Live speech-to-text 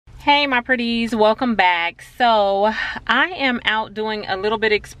Hey my pretties, welcome back. So I am out doing a little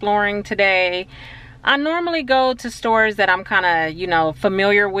bit exploring today. I normally go to stores that I'm kind of, you know,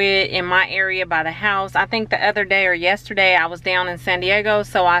 familiar with in my area by the house. I think the other day or yesterday I was down in San Diego,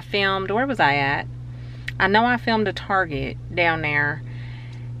 so I filmed, where was I at? I know I filmed a Target down there,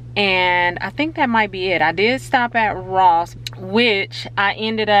 and I think that might be it. I did stop at Ross, which I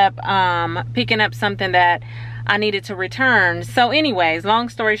ended up picking up something that I needed to return. So anyways, long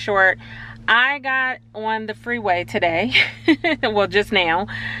story short, I got on the freeway today, well just now,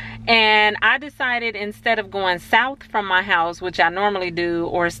 and I decided instead of going south from my house, which I normally do,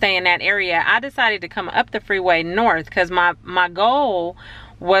 or stay in that area, I decided to come up the freeway north because my goal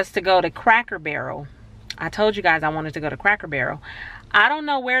was to go to Cracker Barrel. I told you guys I wanted to go to Cracker Barrel. I don't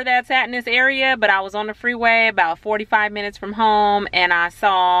know where that's at in this area, but I was on the freeway about 45 minutes from home and I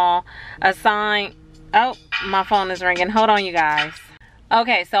saw a sign. Oh, my phone is ringing. Hold on, you guys.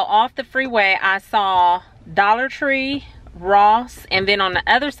 Okay, so off the freeway, I saw Dollar Tree, Ross, and then on the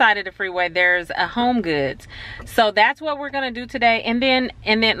other side of the freeway, there's a Home Goods. So that's what we're gonna do today. And then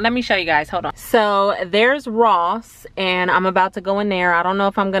let me show you guys. Hold on. So there's Ross, and I'm about to go in there. I don't know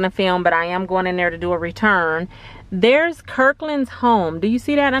if I'm gonna film, but I am going in there to do a return. There's Kirkland's Home. Do you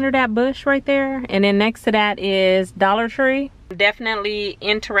see that under that bush right there? And then next to that is Dollar Tree. I'm definitely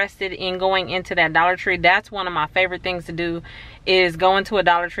interested in going into that Dollar Tree. That's one of my favorite things to do, is go into a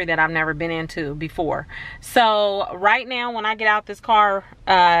Dollar Tree that I've never been into before. So right now when I get out this car,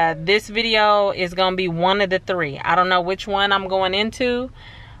 this video is gonna be one of the three. I don't know which one I'm going into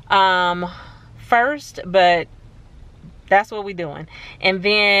first, but that's what we're doing. And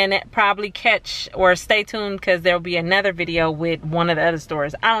then probably catch or stay tuned because there'll be another video with one of the other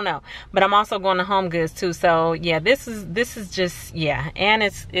stores. I don't know. But I'm also going to Home Goods too. So yeah, this is just, yeah. And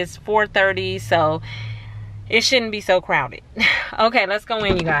it's 4:30, so it shouldn't be so crowded. Okay, let's go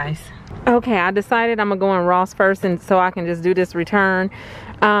in, you guys. Okay, I decided I'm gonna go in Ross first, and so I can just do this return.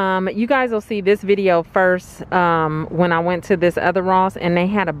 You guys will see this video first when I went to this other Ross, and they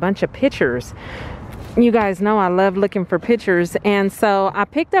had a bunch of pictures. You guys know I love looking for pictures, and so I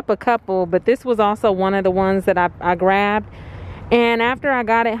picked up a couple, but this was also one of the ones that I grabbed. And after I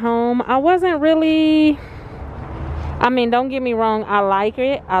got it home, I wasn't really, I mean, don't get me wrong, I like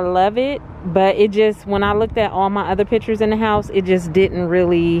it, I love it, but it just, when I looked at all my other pictures in the house, it just didn't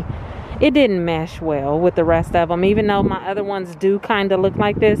really, it didn't mesh well with the rest of them. Even though my other ones do kind of look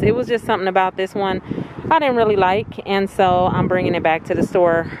like this, it was just something about this one I didn't really like, and so I'm bringing it back to the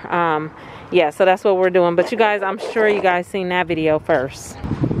store. Yeah, so that's what we're doing. But you guys, I'm sure you guys seen that video first.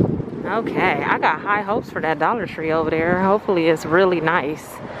 Okay, I got high hopes for that Dollar Tree over there. Hopefully it's really nice.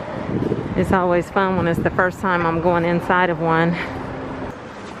 It's always fun when it's the first time I'm going inside of one.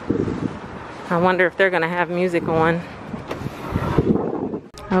 I wonder if they're gonna have music on.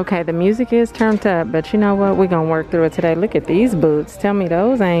 Okay, the music is turned up, but you know what? We're gonna work through it today. Look at these boots. Tell me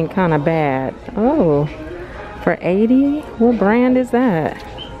those ain't kind of bad. Oh, for 80? What brand is that?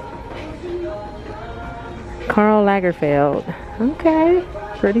 Karl Lagerfeld. Okay,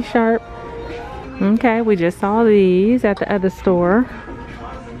 pretty sharp. Okay, we just saw these at the other store.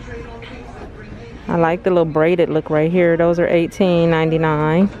 I like the little braided look right here. Those are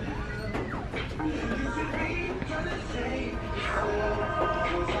 $18.99.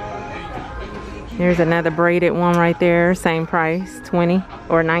 There's another braided one right there, same price, 20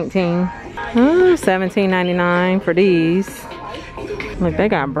 or 19. Oh, $17.99 for these. Look, they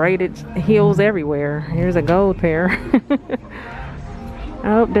got braided heels everywhere. Here's a gold pair.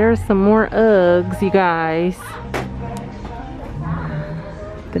 Oh, there's some more Uggs, you guys.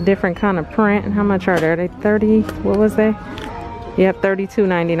 The different kind of print. How much are they? Are they 30? What was they? Yep,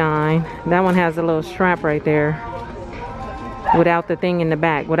 $32.99. That one has a little strap right there, without the thing in the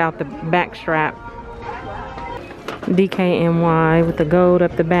back, without the back strap. DKNY with the gold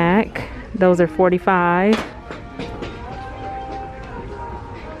up the back. Those are $45.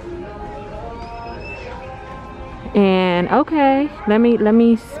 And okay, let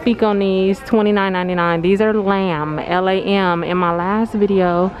me speak on these. $29.99. These are lamb, L-A-M. In my last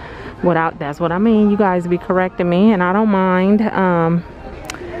video, that's what I mean. You guys be correcting me, and I don't mind.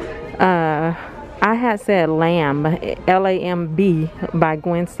 I had said lamb, L-A-M-B, by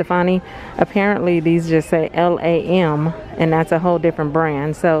Gwen Stefani. Apparently these just say L-A-M, and that's a whole different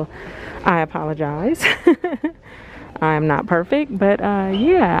brand, so I apologize. I'm not perfect, but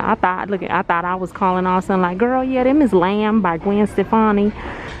yeah, I thought I was calling all something like, girl, yeah, them is lamb by Gwen Stefani.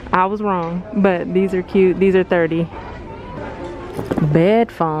 I was wrong, but these are cute. These are 30.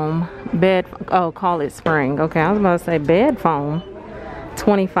 Bed foam. Oh, call it spring. Okay, I was about to say bed foam.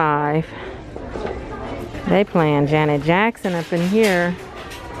 25. They playing Janet Jackson up in here.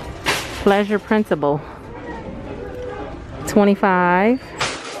 Pleasure Principle. 25.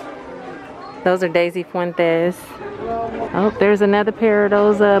 Those are Daisy Fuentes. Oh, there's another pair of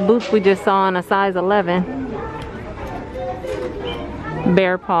those boots we just saw in a size 11.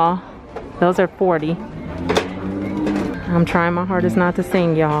 Bear Paw. Those are 40. I'm trying my hardest not to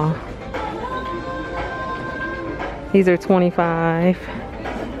sing, y'all. These are 25.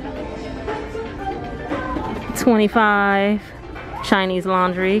 25. Chinese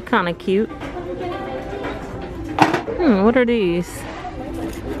laundry, kind of cute. What are these?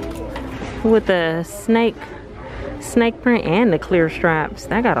 With the snake print and the clear straps.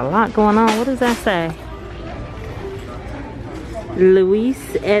 That got a lot going on. What does that say? Louise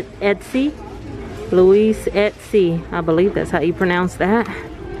Etsy. Louise Etsy. I believe that's how you pronounce that.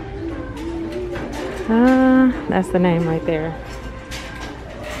 That's the name right there.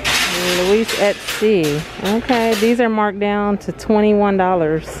 Louise Etsy. Okay, these are marked down to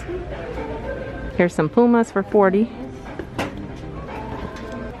 $21. Here's some Pumas for 40.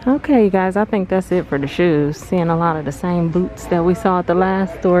 Okay, you guys, I think that's it for the shoes. Seeing a lot of the same boots that we saw at the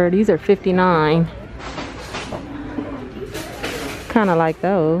last store. These are 59. Kind of like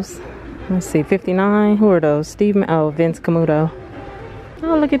those. Let's see, 59. Who are those? Vince Camuto.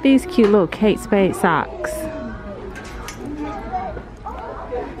 Oh, look at these cute little Kate Spade socks.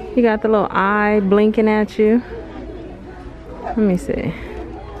 You got the little eye blinking at you. Let me see.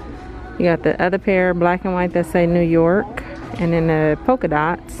 You got the other pair, black and white, that say New York. And then the polka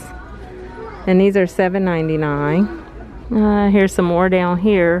dots. And these are $7.99. Here's some more down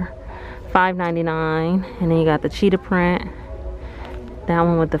here. $5.99. And then you got the cheetah print. That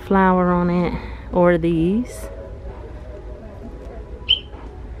one with the flower on it. Or these.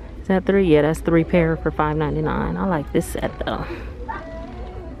 Is that 3? Yeah, that's 3 pair for $5.99. I like this set though.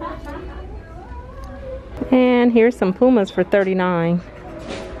 And here's some Pumas for $39.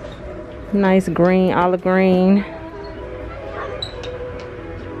 Nice green, olive green.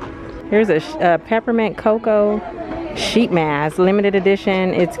 Here's a peppermint cocoa sheet mask, limited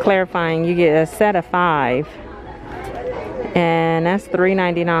edition. It's clarifying. You get a set of 5. And that's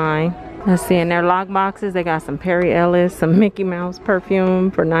 $3.99. Let's see, in their lock boxes, they got some Perry Ellis, some Mickey Mouse perfume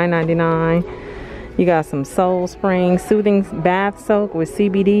for $9.99. You got some Soul Spring Soothing Bath Soak with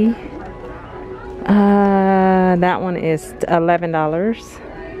CBD. That one is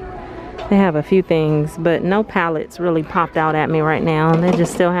 $11. They have a few things, but no palettes really popped out at me right now. They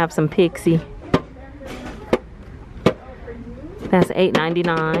just still have some Pixie. That's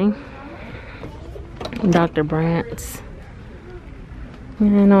 $8.99. Dr. Brandt's.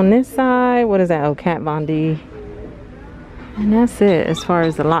 And on this side, what is that? Oh, Kat Von D. And that's it as far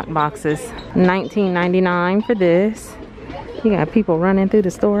as the lock boxes. $19.99 for this. You got people running through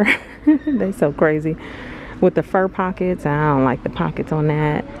the store. They so crazy. With the fur pockets, I don't like the pockets on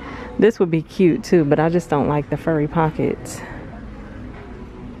that. This would be cute too, but I just don't like the furry pockets.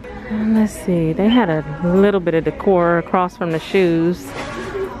 And let's see, they had a little bit of decor across from the shoes.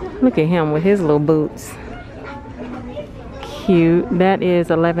 Look at him with his little boots. Cute. That is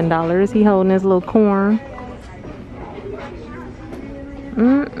 $11. He holding his little corn.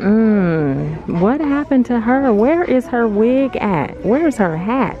 What happened to her? Where is her wig at? Where's her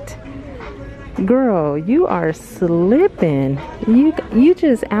hat? Girl, you are slipping. You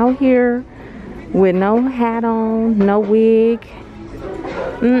just out here with no hat on, no wig.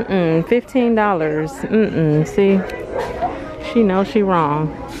 $15. See, she knows she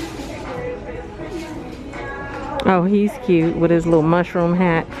wrong. Oh, he's cute with his little mushroom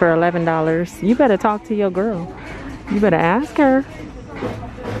hat for $11. You better talk to your girl. You better ask her.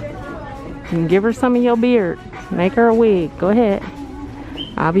 And give her some of your beard. Make her a wig. Go ahead.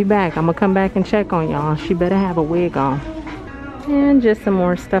 I'll be back. I'm gonna come back and check on y'all. She better have a wig on. And just some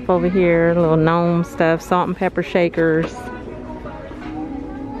more stuff over here. Little gnome stuff. Salt and pepper shakers.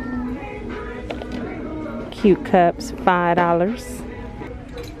 Cute cups. $5.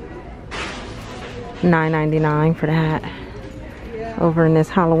 $9.99 for that. Over in this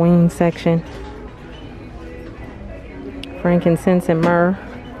Halloween section. Frankincense and myrrh.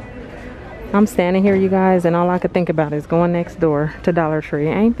 I'm standing here, you guys, and all I could think about is going next door to Dollar Tree.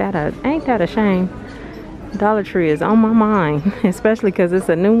 Ain't that a shame? Dollar Tree is on my mind, especially because it's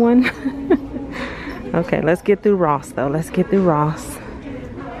a new one. Okay, let's get through Ross though. Let's get through Ross.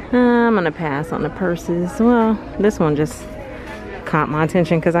 I'm gonna pass on the purses. Well, this one just caught my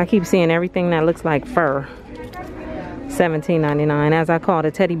attention because I keep seeing everything that looks like fur. $17.99, as I call it,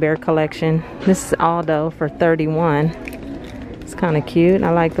 a teddy bear collection. This is Aldo for $31. It's kind of cute.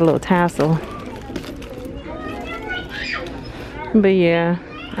 I like the little tassel. But yeah,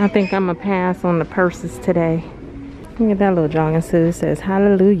 I think I'm gonna pass on the purses today. Look at that little jogging suit. It says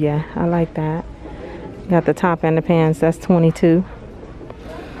hallelujah. I like that. Got the top and the pants. That's $22.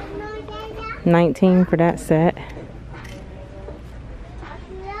 $19 for that set.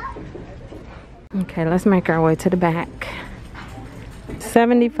 Okay, let's make our way to the back.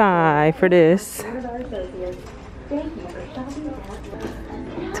 $75 for this.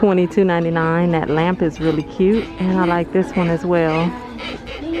 $22.99. That lamp is really cute, and I like this one as well.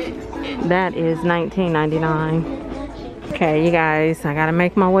 That is $19.99. Okay, you guys, I gotta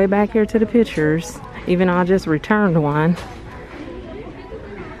make my way back here to the pictures, even though I just returned one.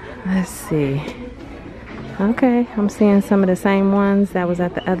 Let's see. Okay, I'm seeing some of the same ones that was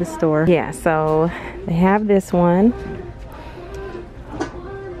at the other store. Yeah, so they have this one.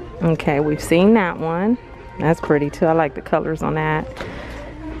 Okay, we've seen that one. That's pretty too. I like the colors on that.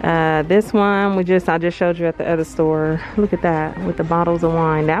 This one I just showed you at the other store. Look at that with the bottles of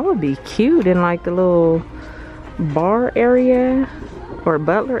wine. That would be cute in like the little bar area or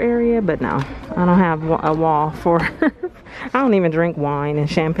butler area, but no, I don't have a wall for I don't even drink wine and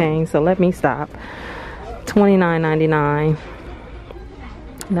champagne, so let me stop. $29.99.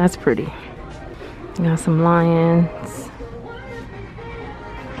 That's pretty. Got some lions.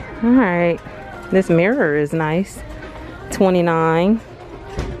 All right, this mirror is nice. $29.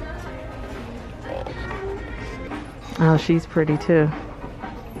 Oh, she's pretty too.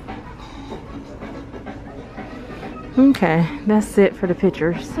 Okay, that's it for the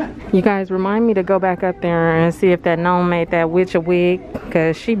pictures. You guys remind me to go back up there and see if that gnome made that witch a wig,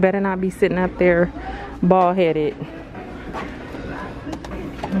 because she better not be sitting up there bald-headed.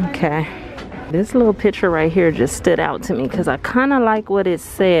 Okay, this little picture right here just stood out to me because I kind of like what it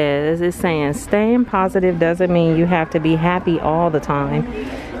says. It's saying staying positive doesn't mean you have to be happy all the time.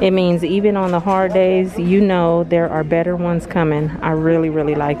 It means even on the hard days, you know there are better ones coming. I really,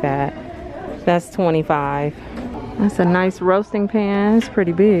 really like that. That's $25. That's a nice roasting pan. It's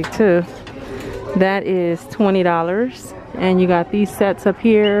pretty big too. That is $20. And you got these sets up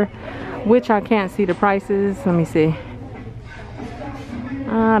here, which I can't see the prices. Let me see.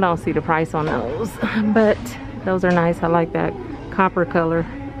 I don't see the price on those, but those are nice. I like that copper color.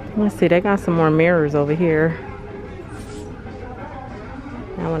 Let's see, they got some more mirrors over here.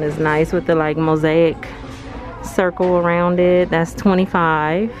 That one is nice with the like mosaic circle around it. That's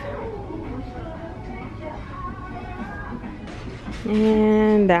 $25.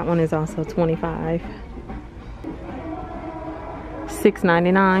 And that one is also $25.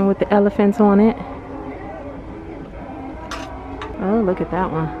 $6.99 with the elephants on it. Oh, look at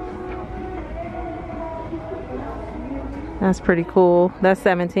that one. That's pretty cool. That's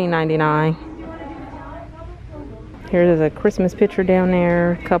 $17.99. Here's a Christmas picture down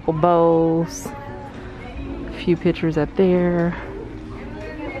there. A couple bows. A few pictures up there.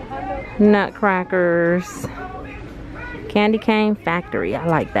 Nutcrackers. Candy cane factory. I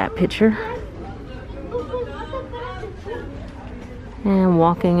like that picture. And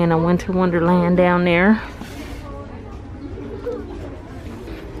walking in a winter wonderland down there.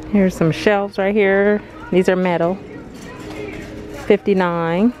 Here's some shelves right here. These are metal.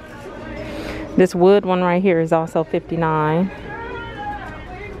 $59. This wood one right here is also $59.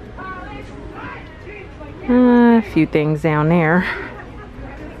 A few things down there.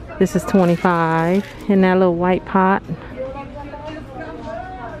 This is $25. In that little white pot.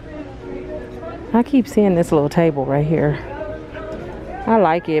 I keep seeing this little table right here. I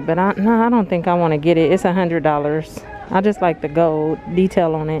like it, but I don't think I want to get it. It's $100. I just like the gold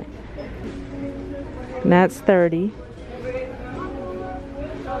detail on it. That's $30.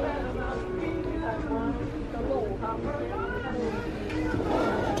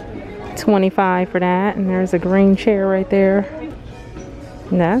 $25 for that, and there's a green chair right there.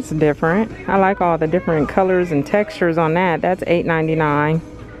 That's different. I like all the different colors and textures on that. That's $8.99.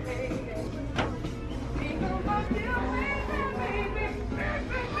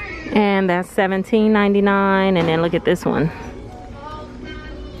 And that's $17.99. And then look at this one.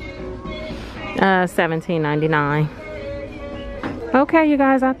 $17.99. Okay, you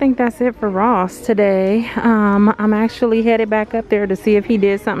guys, I think that's it for Ross today. I'm actually headed back up there to see if he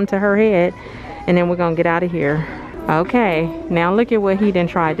did something to her head, and then we're gonna get out of here. Okay, now look at what he done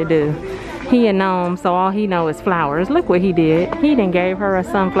tried to do. He a gnome, so all he know is flowers. Look what he did. He done gave her a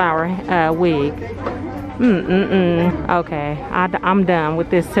sunflower wig. Okay, I'm done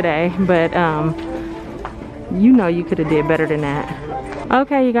with this today, but you know you could have did better than that.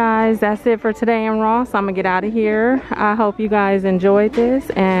 Okay, you guys, that's it for today in Ross. I'm gonna get out of here. I hope you guys enjoyed this,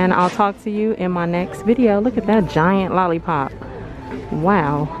 and I'll talk to you in my next video. Look at that giant lollipop.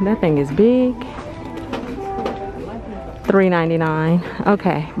 Wow, that thing is big. $3.99.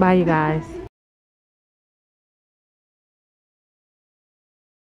 Okay, bye you guys.